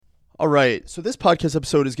All right, so this podcast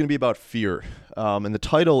episode is going to be about fear, and the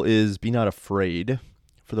title is Be Not Afraid.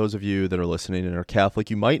 For those of you that are listening and are Catholic,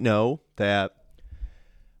 you might know that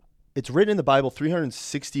it's written in the Bible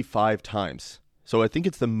 365 times. So I think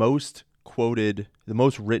it's the most quoted, the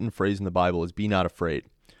most written phrase in the Bible is Be Not Afraid.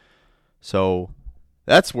 So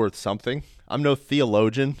that's worth something. I'm no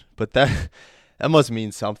theologian, but that must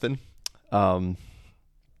mean something.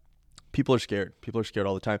 People are scared. People are scared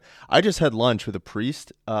all the time. I just had lunch with a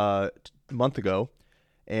priest a month ago,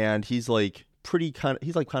 and he's like kind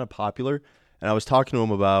of popular. And I was talking to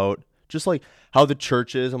him about just like how the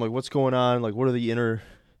church is. I'm like, what's going on? Like, what are the inner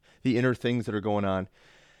things that are going on?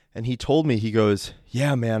 And he told me, he goes,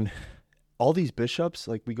 yeah, man, all these bishops,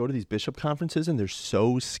 like we go to these bishop conferences and they're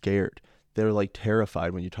so scared. They're like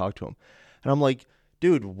terrified when you talk to them. And I'm like,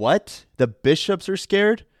 dude, what? The bishops are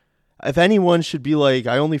scared? If anyone should be like,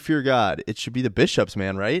 I only fear God, it should be the bishops,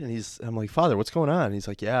 man, right? And I'm like, Father, what's going on? And he's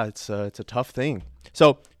like, yeah, it's a tough thing.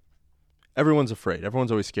 So everyone's afraid. Everyone's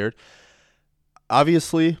always scared.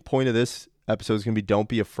 Obviously, point of this episode is going to be don't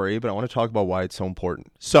be afraid, but I want to talk about why it's so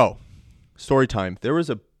important. So, story time. There was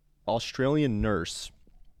a Australian nurse,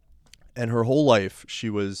 and her whole life she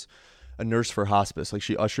was a nurse for hospice. Like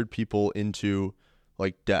she ushered people into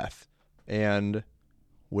like death. And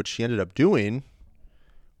what she ended up doing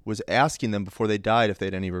was asking them before they died if they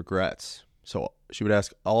had any regrets. So she would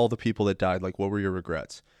ask all the people that died, like, what were your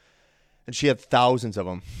regrets? And she had thousands of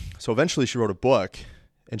them. So eventually she wrote a book,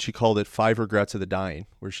 and she called it 5 Regrets of the Dying,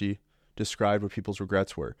 where she described what people's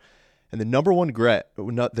regrets were. And the number one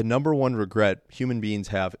regret human beings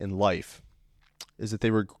have in life is that they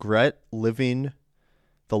regret living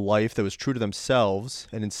the life that was true to themselves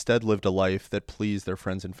and instead lived a life that pleased their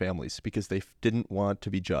friends and families because they didn't want to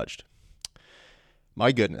be judged.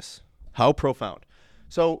 My goodness, how profound.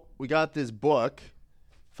 So we got this book,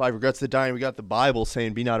 5 Regrets of the Dying. We got the Bible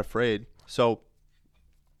saying, be not afraid. So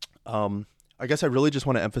I guess I really just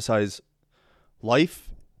want to emphasize life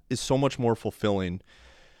is so much more fulfilling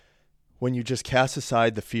when you just cast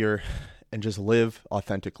aside the fear and just live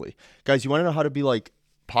authentically. Guys, you want to know how to be like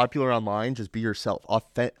popular online? Just be yourself.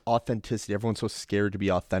 Authenticity. Everyone's so scared to be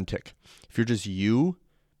authentic. If you're just you,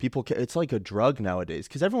 it's like a drug nowadays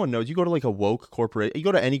because everyone knows. You go to like a woke corporation, you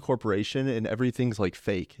go to any corporation and everything's like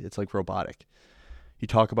fake. It's like robotic. You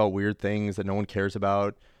talk about weird things that no one cares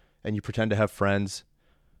about and you pretend to have friends.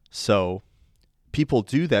 So people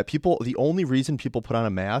do that. The only reason people put on a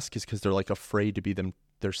mask is because they're like afraid to be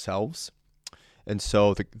themselves. And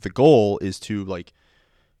so the goal is to like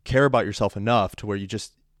care about yourself enough to where you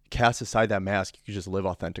just cast aside that mask. You can just live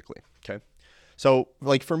authentically. Okay. So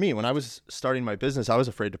like for me, when I was starting my business, I was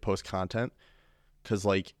afraid to post content because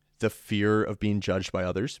like the fear of being judged by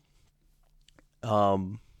others.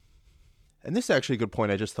 And this is actually a good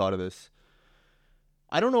point. I just thought of this.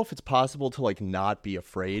 I don't know if it's possible to like not be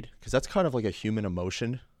afraid because that's kind of like a human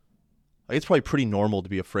emotion. Like it's probably pretty normal to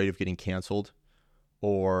be afraid of getting canceled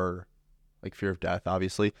or like fear of death,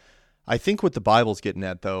 obviously. I think what the Bible's getting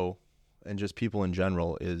at though, and just people in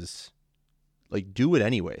general is like do it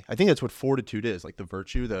anyway. I think that's what fortitude is, like the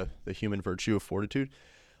virtue, the human virtue of fortitude.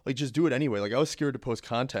 Like just do it anyway. Like I was scared to post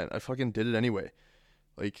content. I fucking did it anyway.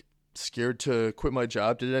 Like scared to quit my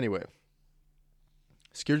job, did it anyway.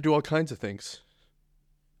 Scared to do all kinds of things.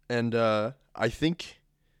 And I think,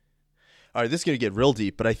 all right, this is going to get real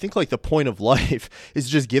deep, but I think like the point of life is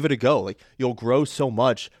just give it a go. Like you'll grow so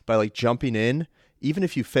much by like jumping in, even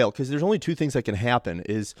if you fail, because there's only 2 things that can happen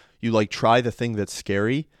is you like try the thing that's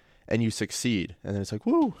scary and you succeed. And then it's like,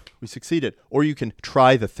 woo, we succeeded. Or you can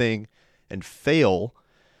try the thing and fail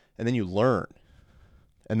and then you learn.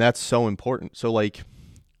 And that's so important. So like,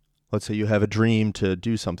 let's say you have a dream to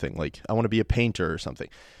do something like I want to be a painter or something.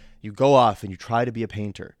 You go off and you try to be a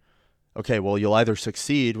painter. Okay, well, you'll either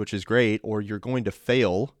succeed, which is great, or you're going to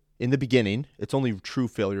fail in the beginning. It's only true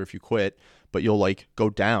failure if you quit, but you'll like go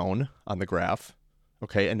down on the graph.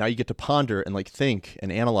 Okay, and now you get to ponder and like think and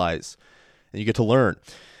analyze and you get to learn.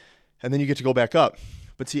 And then you get to go back up.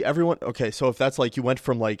 But see, okay, so if that's like you went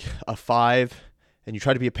from like a 5 and you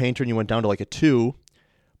tried to be a painter and you went down to like a 2,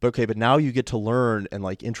 but now you get to learn and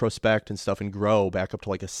like introspect and stuff and grow back up to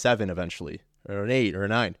like a 7 eventually, or an 8 or a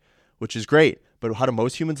 9, which is great. But how do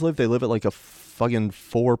most humans live? They live at like a fucking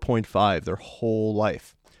 4.5 their whole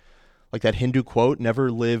life. Like that Hindu quote, never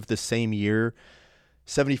live the same year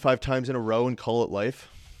 75 times in a row and call it life.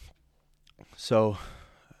 So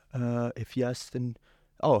if yes, then,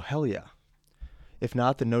 oh, hell yeah. If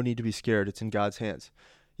not, then no need to be scared. It's in God's hands.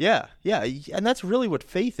 Yeah. And that's really what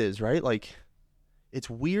faith is, right? Like, it's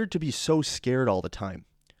weird to be so scared all the time.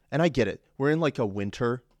 And I get it. We're in like a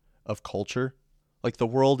winter of culture. Like the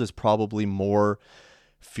world is probably more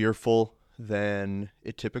fearful than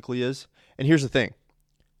it typically is. And here's the thing.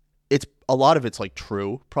 It's a lot of it's like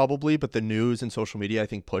true probably, but the news and social media I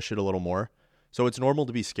think push it a little more. So it's normal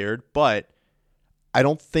to be scared, but I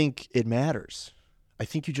don't think it matters. I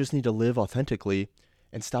think you just need to live authentically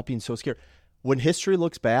and stop being so scared. When history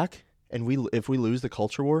looks back and if we lose the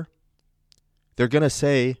culture war, they're going to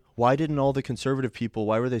say, why didn't all the conservative people,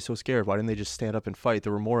 why were they so scared? Why didn't they just stand up and fight?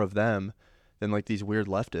 There were more of them than like these weird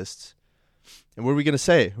leftists. And what are we going to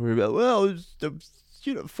say? We're going to be like, well, it was the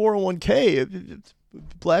 401k,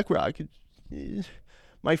 BlackRock,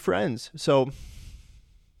 my friends. So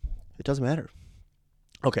it doesn't matter.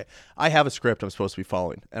 Okay, I have a script I'm supposed to be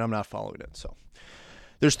following, and I'm not following it. So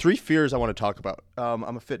there's 3 fears I want to talk about.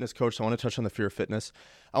 I'm a fitness coach, so I want to touch on the fear of fitness.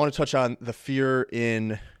 I want to touch on the fear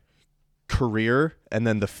in career and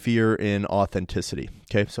then the fear in authenticity.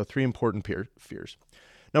 Okay, so 3 important fears.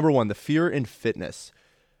 Number 1, the fear in fitness.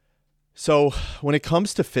 So when it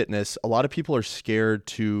comes to fitness, a lot of people are scared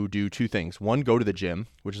to do 2 things. 1, go to the gym,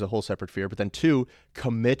 which is a whole separate fear, but then 2,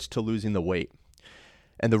 commit to losing the weight.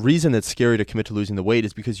 And the reason it's scary to commit to losing the weight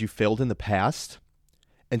is because you failed in the past,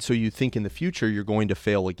 and so you think in the future you're going to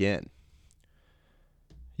fail again.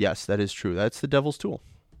 Yes, that is true. That's the devil's tool.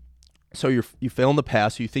 So you fail in the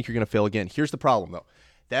past, so you think you're going to fail again. Here's the problem, though.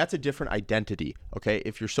 That's a different identity, okay?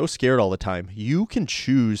 If you're so scared all the time, you can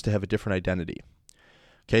choose to have a different identity.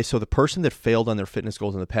 Okay, so the person that failed on their fitness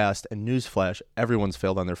goals in the past, and newsflash, everyone's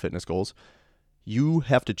failed on their fitness goals, you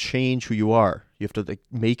have to change who you are. You have to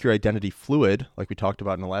make your identity fluid, like we talked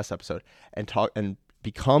about in the last episode, and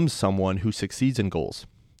become someone who succeeds in goals.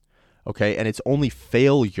 Okay, and it's only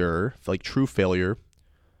failure, like true failure.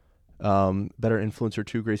 Better influencer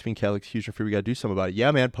too, Grace being Catholic, future free. We gotta do something about it. Yeah,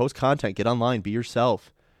 man, post content, get online, be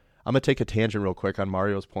yourself. I'm gonna take a tangent real quick on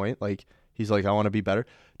Mario's point. Like he's like, I want to be better,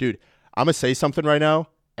 dude. I'm gonna say something right now,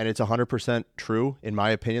 and it's 100% true in my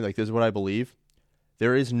opinion. Like this is what I believe.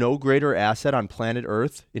 There is no greater asset on planet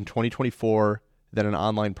Earth in 2024 than an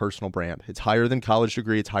online personal brand. It's higher than college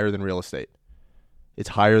degree. It's higher than real estate. It's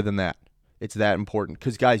higher than that. It's that important.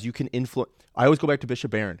 Because, guys, you can influence. I always go back to Bishop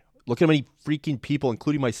Barron. Look at how many freaking people,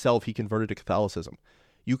 including myself, he converted to Catholicism.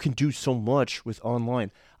 You can do so much with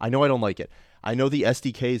online. I know I don't like it. I know the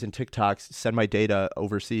SDKs and TikToks send my data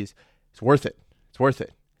overseas. It's worth it. It's worth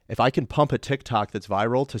it. If I can pump a TikTok that's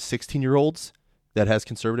viral to 16-year-olds that has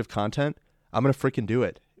conservative content, I'm going to freaking do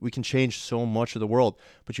it. We can change so much of the world,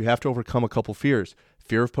 but you have to overcome a couple fears.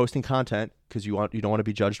 Fear of posting content because you don't want to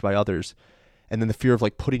be judged by others. And then the fear of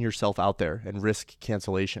like putting yourself out there and risk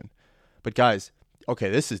cancellation. But guys, okay,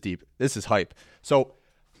 this is deep. This is hype. So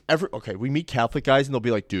we meet Catholic guys and they'll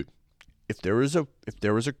be like, dude, if there was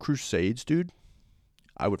a crusades, dude,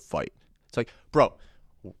 I would fight. It's like, bro,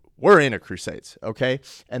 we're in a crusades, okay?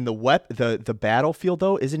 And the battlefield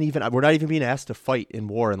though we're not even being asked to fight in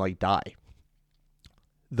war and like die.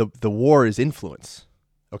 The war is influence.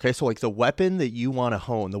 Okay, so like the weapon that you want to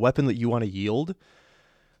hone, the weapon that you want to yield,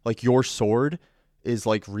 like your sword is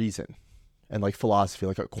like reason and like philosophy,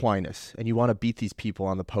 like Aquinas, and you want to beat these people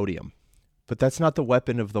on the podium. But that's not the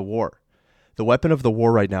weapon of the war. The weapon of the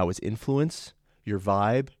war right now is influence, your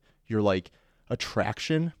vibe, your like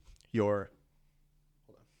attraction, your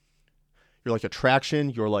like attraction,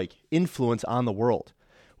 your like influence on the world,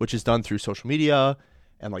 which is done through social media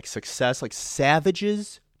and like success. Like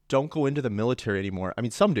savages don't go into the military anymore. I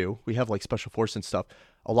mean, some do. We have like special forces and stuff.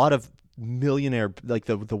 A lot of millionaire, like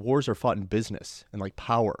the wars are fought in business and like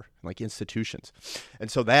power and like institutions.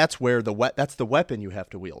 And so that's where that's the weapon you have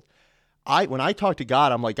to wield. When I talk to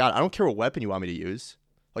God, I'm like, God, I don't care what weapon you want me to use.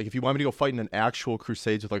 Like if you want me to go fight in an actual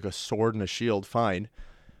crusades with like a sword and a shield, fine.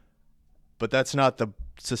 But that's not the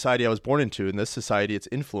society I was born into. In this society, it's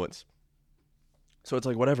influence. So it's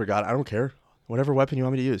like, whatever, God, I don't care. Whatever weapon you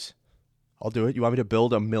want me to use, I'll do it. You want me to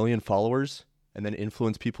build 1 million followers and then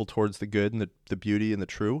influence people towards the good and the beauty and the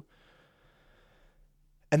true?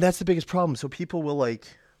 And that's the biggest problem. So people will like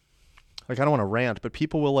I don't want to rant, but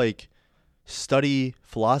people will like study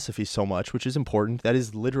philosophy so much, which is important. That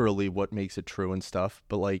is literally what makes it true and stuff.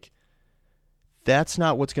 But like, that's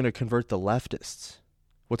not what's going to convert the leftists.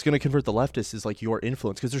 What's going to convert the leftists is like your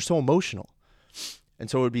influence because they're so emotional. And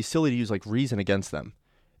so it would be silly to use like reason against them.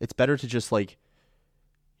 It's better to just like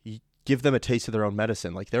give them a taste of their own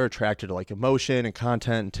medicine. Like they're attracted to like emotion and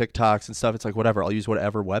content and TikToks and stuff. It's like, whatever, I'll use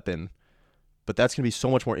whatever weapon. But that's going to be so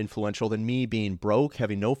much more influential than me being broke,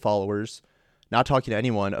 having no followers, not talking to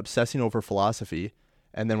anyone, obsessing over philosophy.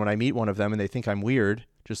 And then when I meet one of them and they think I'm weird,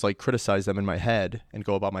 just like criticize them in my head and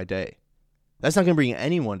go about my day. That's not going to bring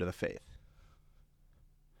anyone to the faith.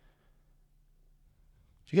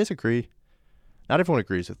 Do you guys agree? Not everyone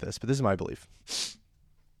agrees with this, but this is my belief.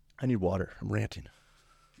 I need water. I'm ranting.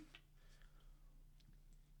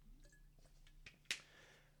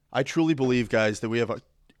 I truly believe, guys, that we have a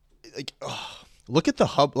like. Look at the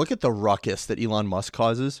hub. Look at the ruckus that Elon Musk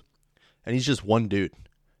causes, and he's just one dude.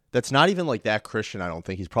 That's not even like that Christian. I don't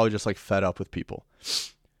think he's probably just like fed up with people.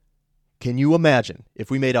 Can you imagine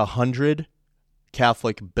if we made 100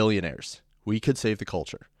 Catholic billionaires? We could save the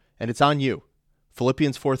culture, and it's on you.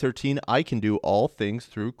 Philippians 4:13. I can do all things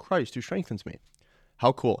through Christ who strengthens me.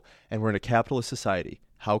 How cool! And we're in a capitalist society.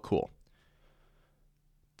 How cool!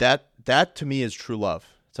 That to me is true love.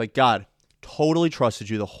 It's like, God, totally trusted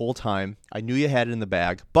you the whole time. I knew you had it in the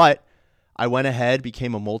bag, but I went ahead,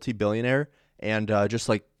 became a multi-billionaire, and just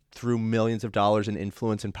like threw millions of dollars in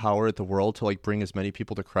influence and power at the world to like bring as many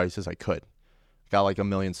people to Christ as I could. Got like 1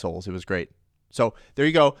 million souls. It was great. So there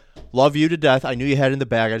you go. Love you to death. I knew you had it in the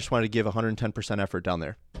bag. I just wanted to give 110% effort down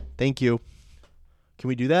there. Thank you. Can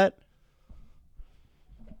we do that?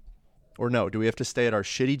 Or no? Do we have to stay at our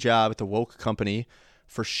shitty job at the woke company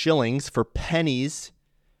for shillings, for pennies,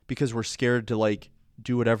 because we're scared to like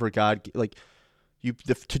do whatever God, like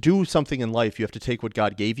to do something in life, you have to take what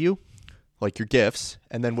God gave you, like your gifts,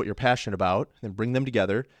 and then what you're passionate about, and bring them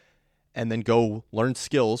together, and then go learn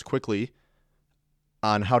skills quickly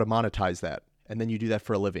on how to monetize that. And then you do that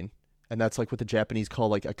for a living. And that's like what the Japanese call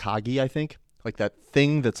like akagi, I think. Like that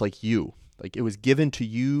thing that's like you. Like it was given to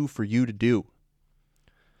you for you to do.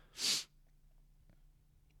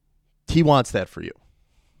 He wants that for you.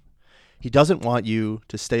 He doesn't want you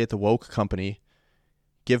to stay at the woke company,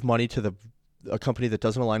 give money to a company that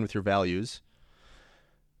doesn't align with your values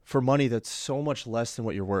for money that's so much less than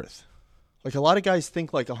what you're worth. Like a lot of guys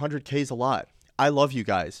think like 100K is a lot. I love you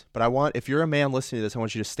guys, but if you're a man listening to this, I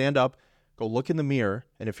want you to stand up, go look in the mirror,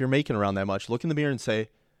 and if you're making around that much, look in the mirror and see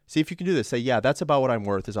if you can do this. Say, yeah, that's about what I'm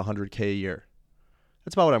worth is 100K a year.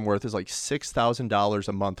 That's about what I'm worth is like $6,000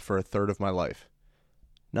 a month for a third of my life.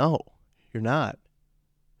 No, you're not.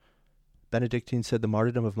 Benedictine said the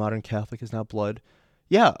martyrdom of modern Catholic is not blood.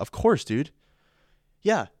 Yeah, of course, dude.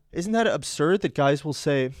 Yeah, isn't that absurd that guys will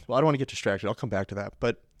say, well, I don't want to get distracted. I'll come back to that.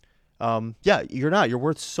 But yeah, you're not. You're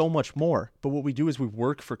worth so much more. But what we do is we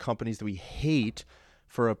work for companies that we hate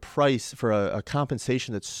for a price, for a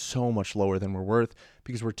compensation that's so much lower than we're worth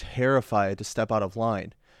because we're terrified to step out of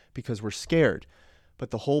line because we're scared.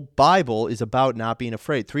 But the whole Bible is about not being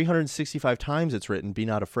afraid. 365 times it's written, be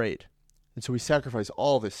not afraid. And so we sacrifice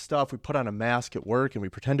all this stuff. We put on a mask at work and we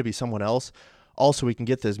pretend to be someone else. Also, we can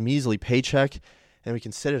get this measly paycheck and we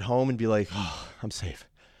can sit at home and be like, oh, I'm safe.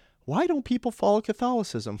 Why don't people follow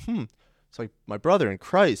Catholicism? It's like, my brother in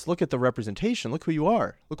Christ, look at the representation. Look who you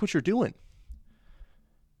are. Look what you're doing.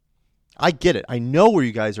 I get it. I know where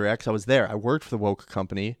you guys are at because I was there. I worked for the woke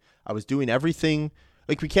company. I was doing everything.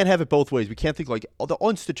 Like, we can't have it both ways. We can't think like, oh, the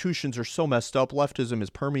institutions are so messed up. Leftism is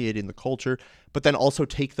permeating the culture, but then also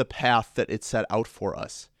take the path that it set out for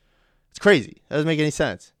us. It's crazy. That doesn't make any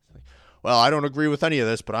sense. Well, I don't agree with any of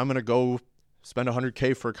this, but I'm going to go spend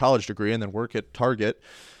 $100K for a college degree and then work at Target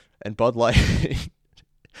and Bud Light.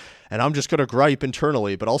 And I'm just going to gripe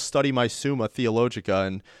internally, but I'll study my Summa Theologica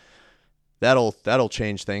and that'll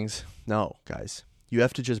change things. No, guys, you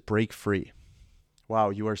have to just break free. Wow,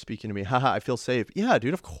 you are speaking to me. Haha, I feel safe. Yeah,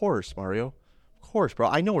 dude, of course, Mario. Of course, bro.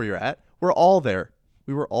 I know where you're at. We're all there.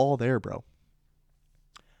 We were all there, bro.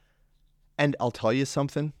 And I'll tell you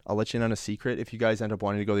something. I'll let you in on a secret. If you guys end up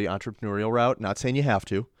wanting to go the entrepreneurial route, not saying you have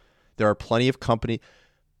to. There are plenty of company.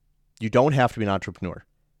 You don't have to be an entrepreneur.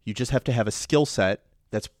 You just have to have a skill set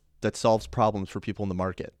that solves problems for people in the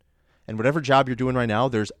market. And whatever job you're doing right now,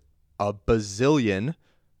 there's a bazillion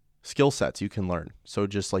skill sets you can learn. So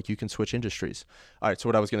just like you can switch industries. All right. So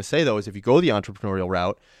what I was going to say though is if you go the entrepreneurial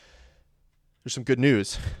route, there's some good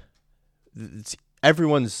news.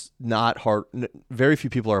 Everyone's not hard. Very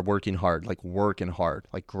few people are working hard,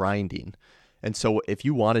 like grinding. And so if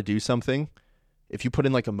you want to do something, if you put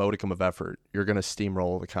in like a modicum of effort, you're going to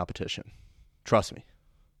steamroll the competition. Trust me.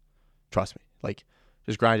 Like,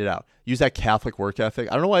 just grind it out. Use that Catholic work ethic.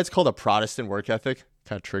 I don't know why it's called a Protestant work ethic.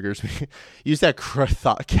 Kind of triggers me. Use that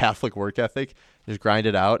Catholic work ethic. Just grind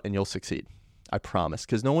it out and you'll succeed. I promise.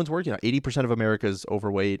 Because no one's working. 80% of America is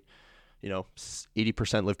overweight.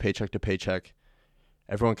 80% live paycheck to paycheck.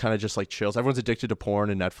 Everyone kind of just like chills. Everyone's addicted to porn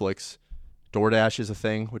and Netflix. DoorDash is a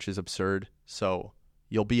thing, which is absurd. So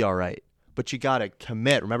you'll be all right. But you got to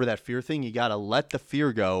commit. Remember that fear thing? You got to let the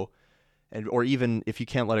fear go. Or even if you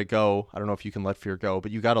can't let it go, I don't know if you can let fear go,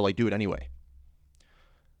 but you got to like do it anyway.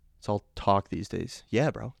 It's all talk these days.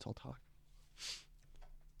 Yeah, bro. It's all talk.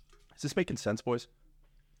 Is this making sense, boys?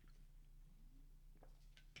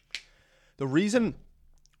 The reason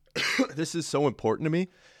this is so important to me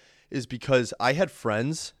is because I had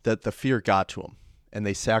friends that the fear got to them and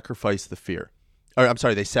they sacrificed the fear. or I'm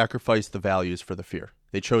sorry, they sacrificed the values for the fear.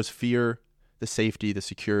 They chose fear, the safety, the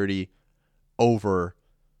security over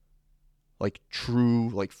like true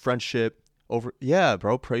like friendship, over, yeah,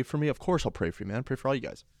 bro, pray for me. Of course I'll pray for you, man. Pray for all you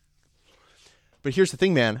guys. But here's the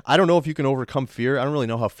thing, man. I don't know if you can overcome fear. I don't really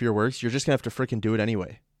know how fear works. You're just going to have to freaking do it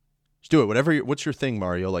anyway. Just do it. Whatever. What's your thing,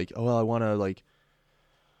 Mario? Like, oh, well, I want to like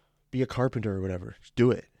be a carpenter or whatever. Just do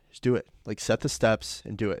it. Just do it. Like, set the steps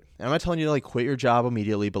and do it. And I'm not telling you to like quit your job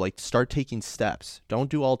immediately, but like start taking steps. Don't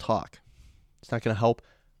do all talk. It's not going to help.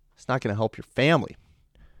 It's not going to help your family.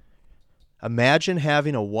 Imagine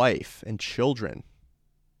having a wife and children,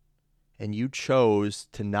 and you chose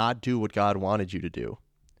to not do what God wanted you to do.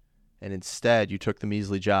 And instead, you took the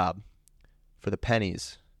measly job for the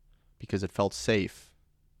pennies because it felt safe.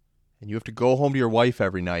 And you have to go home to your wife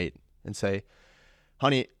every night and say,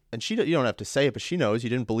 honey, and you don't have to say it, but she knows you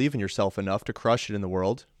didn't believe in yourself enough to crush it in the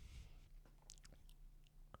world.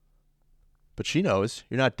 But she knows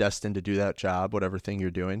you're not destined to do that job, whatever thing you're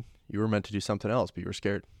doing. You were meant to do something else, but you were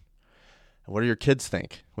scared. And what do your kids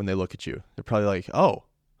think when they look at you? They're probably like, oh,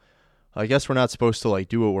 I guess we're not supposed to like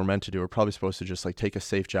do what we're meant to do. We're probably supposed to just like take a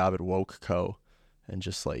safe job at Woke Co. and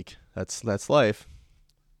just like, that's life.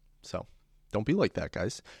 So don't be like that,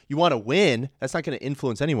 guys. You want to win. That's not going to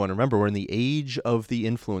influence anyone. Remember, we're in the age of the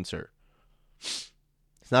influencer. It's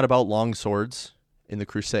not about long swords in the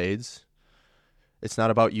Crusades. It's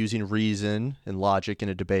not about using reason and logic in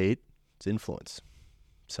a debate. It's influence.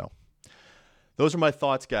 So those are my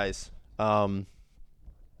thoughts, guys. And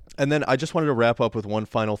then I just wanted to wrap up with one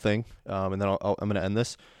final thing, and then I'm going to end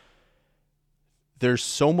this. There's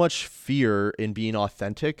so much fear in being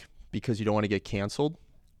authentic because you don't want to get canceled,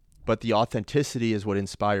 but the authenticity is what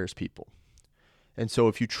inspires people. And so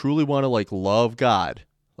if you truly want to like love God,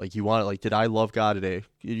 like you want, like, did I love God today?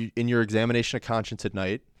 In your examination of conscience at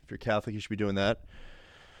night, if you're Catholic, you should be doing that.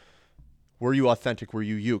 Were you authentic? Were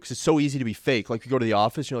you you? Because it's so easy to be fake. Like you go to the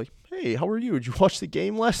office, and you're like, hey, how are you? Did you watch the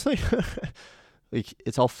game last night? Like,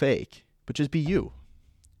 it's all fake, but just be you.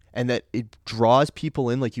 And that it draws people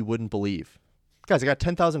in like you wouldn't believe. Guys, I got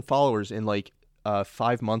 10,000 followers in like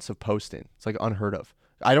 5 months of posting. It's like unheard of.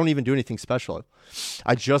 I don't even do anything special.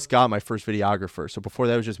 I just got my first videographer. So before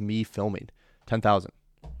that, it was just me filming. 10,000.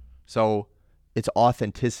 So it's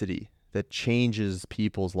authenticity that changes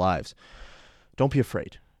people's lives. Don't be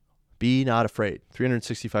afraid. Be not afraid.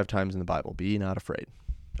 365 times in the Bible. Be not afraid.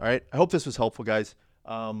 All right. I hope this was helpful, guys.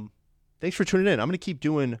 Thanks for tuning in. I'm going to keep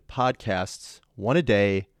doing podcasts, one a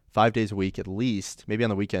day, 5 days a week at least, maybe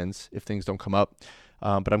on the weekends if things don't come up.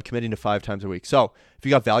 But I'm committing to 5 times a week. So if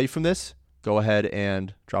you got value from this, go ahead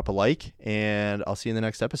and drop a like, and I'll see you in the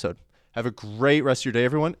next episode. Have a great rest of your day,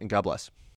 everyone, and God bless.